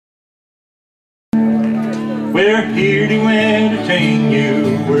We're here to entertain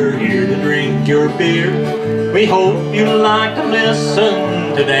you, we're here to drink your beer. We hope you like to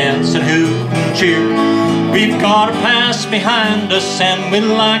listen to dance and hoot and cheer. We've got a past behind us and we'd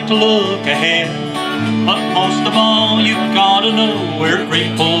like to look ahead. But most of all, you've got to know we're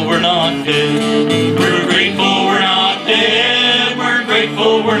grateful we're not dead. We're grateful we're not dead. We're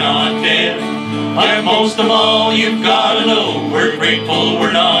grateful we're not dead. But most of all, you've got to know we're grateful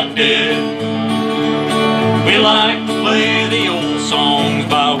we're not dead. We like to play the old songs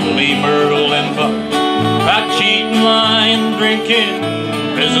by Willie Merle and Buck, about cheating, lying, drinking,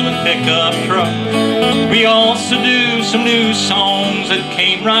 prison and pickup truck. We also do some new songs that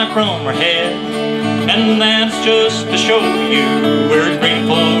came right from our head, and that's just to show you we're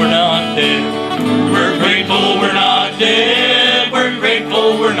grateful we're not dead. We're grateful we're not dead. We're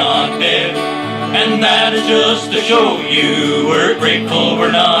grateful we're not dead. And that is just to show you we're grateful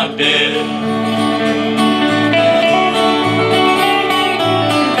we're not dead.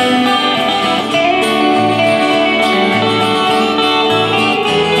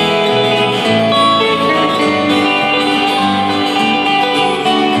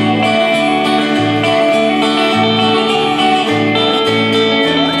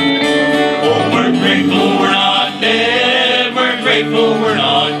 Grateful we're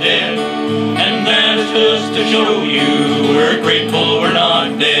not dead, and that is just to show you we're grateful we're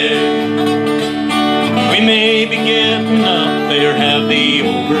not dead. We may be getting up there, have the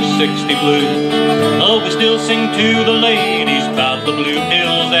over 60 blues, but we still sing to the ladies about the blue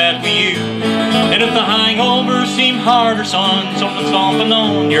pills that we use. And if the hangovers seem harder, son, something stomping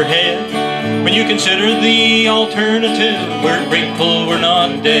on your head, when you consider the alternative, we're grateful we're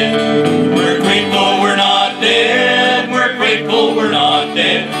not dead. We're grateful we're not dead. We're grateful we're not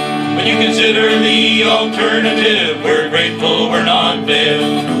dead. When you consider the alternative, we're grateful we're not dead.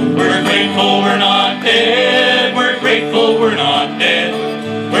 We're grateful we're not dead. We're grateful we're not dead.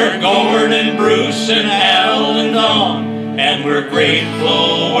 We're Gord and Bruce and Al and Don, and we're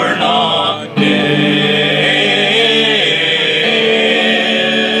grateful we're not